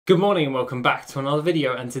Good morning and welcome back to another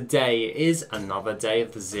video, and today is another day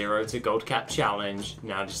of the Zero to Gold Cap Challenge.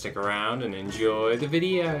 Now just stick around and enjoy the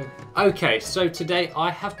video. Okay, so today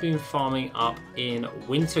I have been farming up in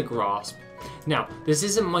Winter Grasp. Now, this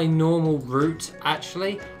isn't my normal route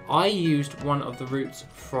actually. I used one of the routes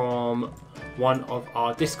from one of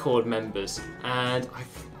our Discord members and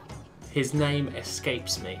his name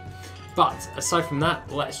escapes me. But aside from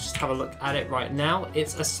that, let's just have a look at it right now.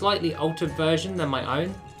 It's a slightly altered version than my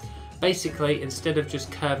own. Basically, instead of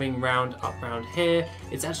just curving round up round here,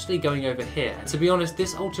 it's actually going over here. To be honest,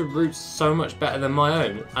 this altered route's so much better than my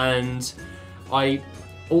own, and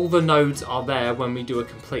all the nodes are there when we do a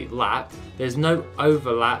complete lap. There's no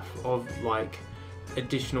overlap of like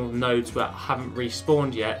additional nodes that haven't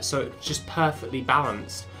respawned yet, so it's just perfectly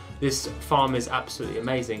balanced. This farm is absolutely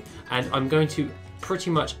amazing, and I'm going to pretty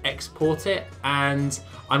much export it, and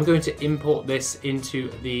I'm going to import this into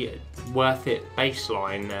the Worth It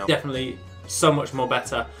baseline now. Definitely so much more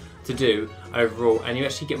better to do overall, and you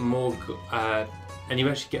actually get more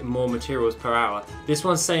materials per hour. This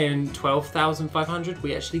one's saying 12,500,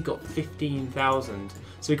 we actually got 15,000,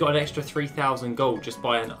 so we got an extra 3,000 gold just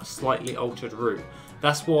by a slightly altered route.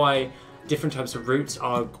 That's why different types of routes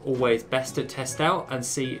are always best to test out and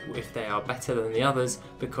see if they are better than the others,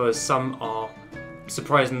 because some are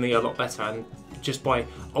surprisingly a lot better, and just by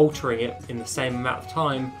altering it in the same amount of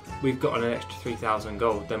time, we've got an extra 3,000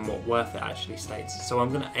 gold than what Worth It actually states. So I'm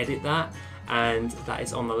going to edit that, and that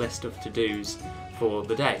is on the list of to-dos for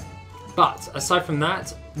the day. But aside from that,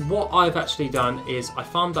 what I've actually done is I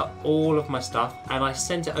farmed up all of my stuff and I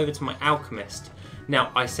sent it over to my alchemist.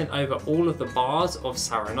 Now, I sent over all of the bars of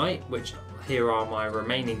Saronite, which here are my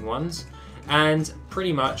remaining ones, and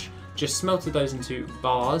pretty much just smelted those into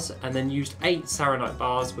bars, and then used 8 Saronite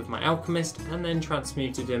bars with my alchemist, and then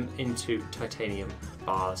transmuted them into titanium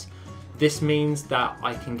bars. This means that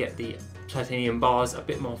I can get the titanium bars a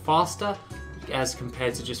bit more faster as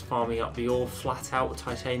compared to just farming up the ore, flat out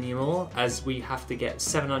titanium ore, as we have to get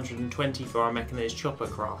 720 for our mechanized chopper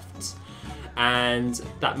crafts. And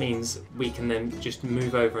that means we can then just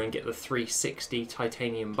move over and get the 360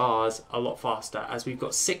 titanium bars a lot faster, as we've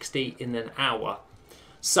got 60 in an hour.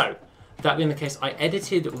 So, that being the case, I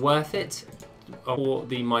edited Worth It for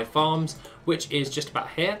my farms, which is just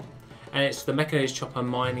about here, and it's the mechanized chopper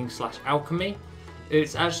mining / alchemy.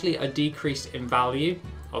 It's actually a decrease in value,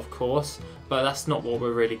 of course, but that's not what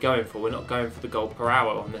we're really going for. We're not going for the gold per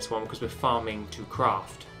hour on this one because we're farming to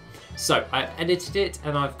craft. So I edited it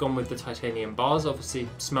and I've gone with the titanium bars. Obviously,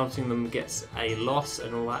 smelting them gets a loss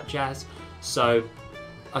and all that jazz. So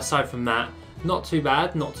aside from that, not too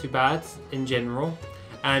bad in general.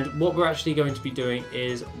 And what we're actually going to be doing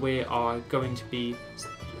is we are going to be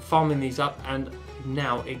farming these up, and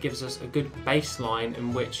now it gives us a good baseline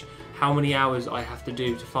in which how many hours I have to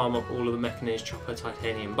do to farm up all of the mechanized chopper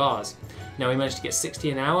titanium bars. Now we managed to get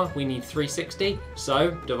 60 an hour, we need 360,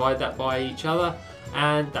 so divide that by each other,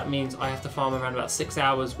 and that means I have to farm around about 6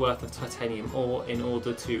 hours worth of titanium ore in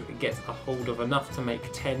order to get a hold of enough to make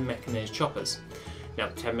 10 mechanized choppers. Now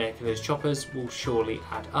 10 mechanized choppers will surely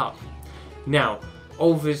add up. Now,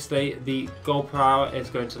 obviously, the gold per hour is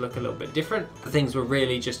going to look a little bit different. The things we're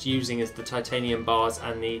really just using is the titanium bars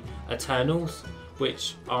and the Eternals,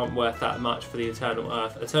 which aren't worth that much for the Eternal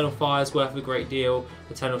Earth. Eternal Fire is worth a great deal.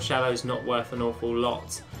 Eternal Shadow is not worth an awful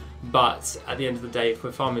lot. But at the end of the day, if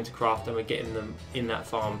we're farming to craft and we're getting them in that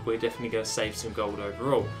farm, we're definitely going to save some gold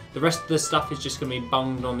overall. The rest of the stuff is just going to be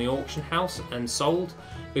bunged on the auction house and sold,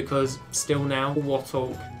 because still now,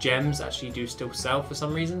 Wattle gems actually do still sell for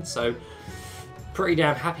some reason. So pretty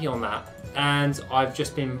damn happy on that, and I've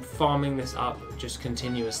just been farming this up just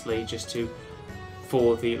continuously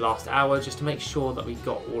for the last hour, just to make sure that we've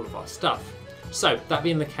got all of our stuff. So that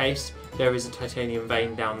being the case, there is a titanium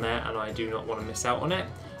vein down there and I do not want to miss out on it.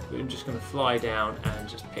 I'm just going to fly down and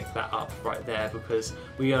just pick that up right there, because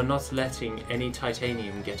we are not letting any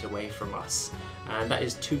titanium get away from us, and that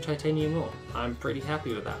is 2 titanium ore. I'm pretty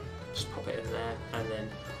happy with that. Just pop it in there and then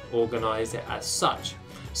organize it as such.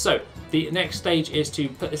 So the next stage is to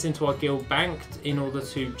put this into our guild bank in order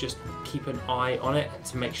to just keep an eye on it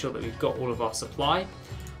to make sure that we've got all of our supply.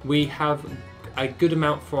 We have a good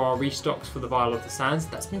amount for our restocks for the Vial of the Sands.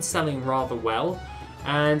 That's been selling rather well,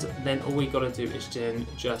 and then all we got to do is then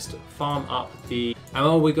just farm up and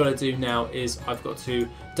all we got to do now is I've got to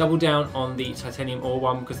double down on the titanium ore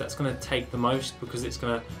one, because that's going to take the most, because it's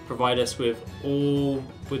going to provide us with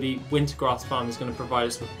the Winter Grass farm is going to provide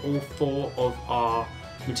us with all 4 of our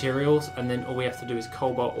materials, and then all we have to do is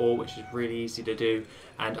cobalt ore, which is really easy to do,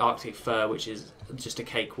 and Arctic fur, which is just a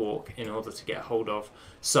cakewalk in order to get a hold of.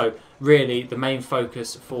 So really the main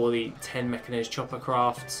focus for the 10 mechanized chopper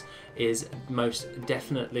crafts is most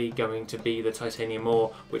definitely going to be the titanium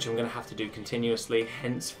ore, which I'm going to have to do continuously.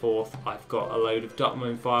 Henceforth I've got a load of Dark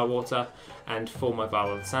Moon Firewater, and for my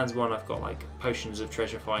Vial of the Sands one I've got like potions of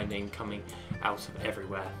treasure finding coming out of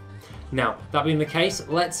everywhere. Now, that being the case,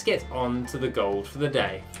 let's get on to the gold for the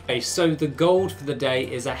day. Okay, so the gold for the day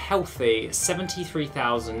is a healthy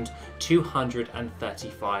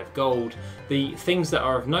 73,235 gold. The things that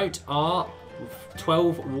are of note are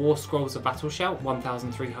 12 War Scrolls of Battle Shout,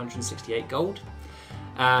 1,368 gold.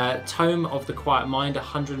 Tome of the Quiet Mind,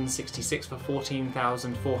 166 for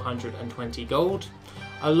 14,420 gold.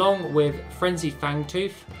 Along with Frenzied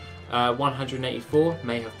Fangtooth, 184.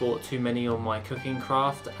 May have bought too many on my cooking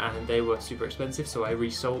craft and they were super expensive, so I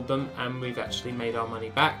resold them and we've actually made our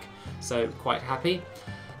money back, so quite happy.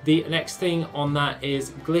 The next thing on that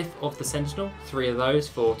is Glyph of the Sentinel, 3 of those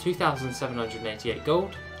for 2,788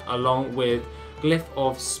 gold, along with Glyph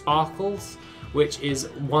of Sparkles, which is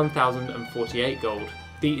 1,048 gold.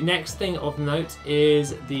 The next thing of note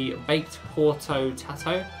is the Baked Porto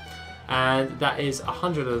Tato, and that is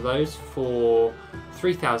 100 of those for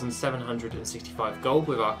 3,765 gold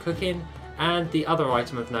with our cooking. And the other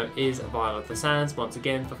item of note is Vial of the Sands, once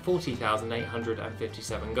again for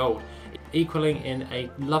 40,857 gold, equaling in a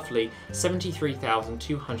lovely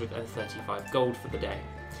 73,235 gold for the day.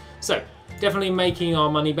 So definitely making our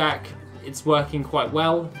money back. It's working quite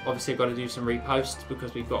well. Obviously I've got to do some reposts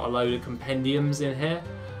because we've got a load of compendiums in here,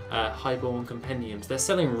 highborn compendiums. They're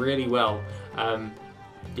selling really well.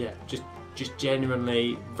 Yeah, just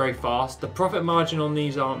genuinely very fast. The profit margin on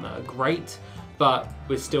these aren't great, but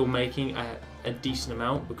we're still making a decent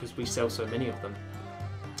amount because we sell so many of them.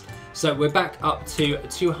 So we're back up to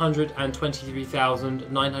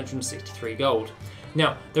 223,963 gold.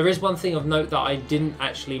 Now, there is one thing of note that I didn't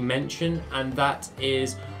actually mention, and that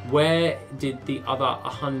is where did the other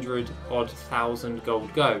 100-odd thousand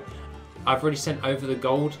gold go? I've already sent over the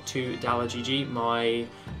gold to DalaGG, my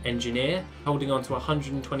engineer, holding on to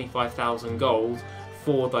 125,000 gold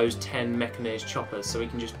for those 10 mechanized choppers, so we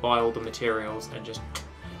can just buy all the materials and just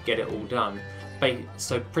get it all done.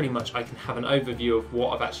 So pretty much I can have an overview of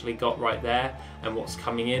what I've actually got right there and what's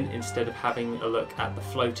coming in, instead of having a look at the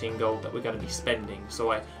floating gold that we're going to be spending.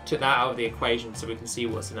 So I took that out of the equation so we can see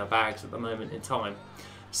what's in our bags at the moment in time.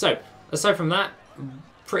 So aside from that,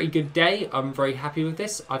 pretty good day. I'm very happy with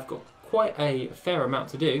this. I've got quite a fair amount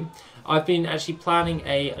to do. I've been actually planning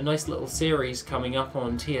a nice little series coming up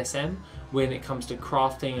on TSM when it comes to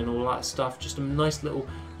crafting and all that stuff. Just a nice little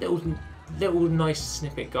nice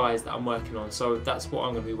snippet guys that I'm working on, so that's what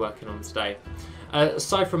I'm going to be working on today.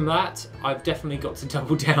 Aside from that, I've definitely got to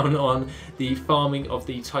double down on the farming of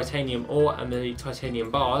the titanium ore and the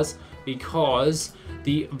titanium bars, because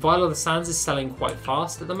the Vial of the Sands is selling quite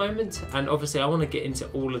fast at the moment, and obviously I want to get into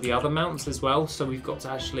all of the other mounts as well, so we've got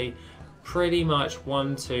to actually pretty much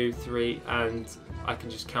 1, 2, 3, and I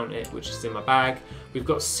can just count it, which is in my bag. We've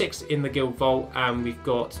got 6 in the guild vault and we've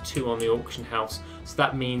got 2 on the auction house, so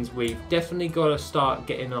that means we've definitely got to start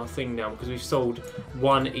getting our thing down, because we've sold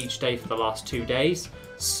 1 each day for the last 2 days.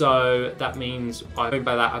 So that means, by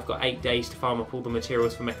that, I've got 8 days to farm up all the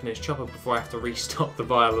materials for Mechanized Chopper before I have to restock the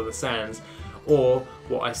Vial of the Sands. Or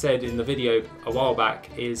what I said in the video a while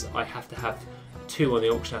back is I have to have 2 on the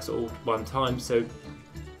auction house at all one time. So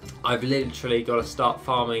I've literally got to start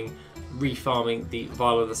refarming the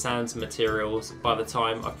Vial of the Sands materials by the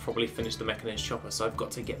time I've probably finished the Mechanized Chopper, so I've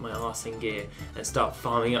got to get my arse in gear and start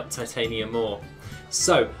farming up titanium ore.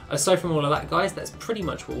 So, aside from all of that guys, that's pretty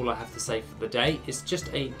much all I have to say for the day. It's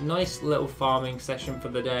just a nice little farming session for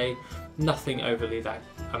the day, nothing overly that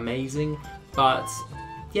amazing, but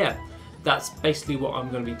yeah, that's basically what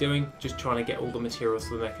I'm going to be doing, just trying to get all the materials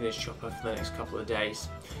for the Mechanized Chopper for the next couple of days.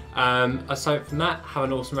 Aside from that, have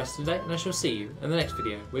an awesome rest of the day, and I shall see you in the next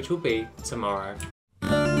video, which will be tomorrow.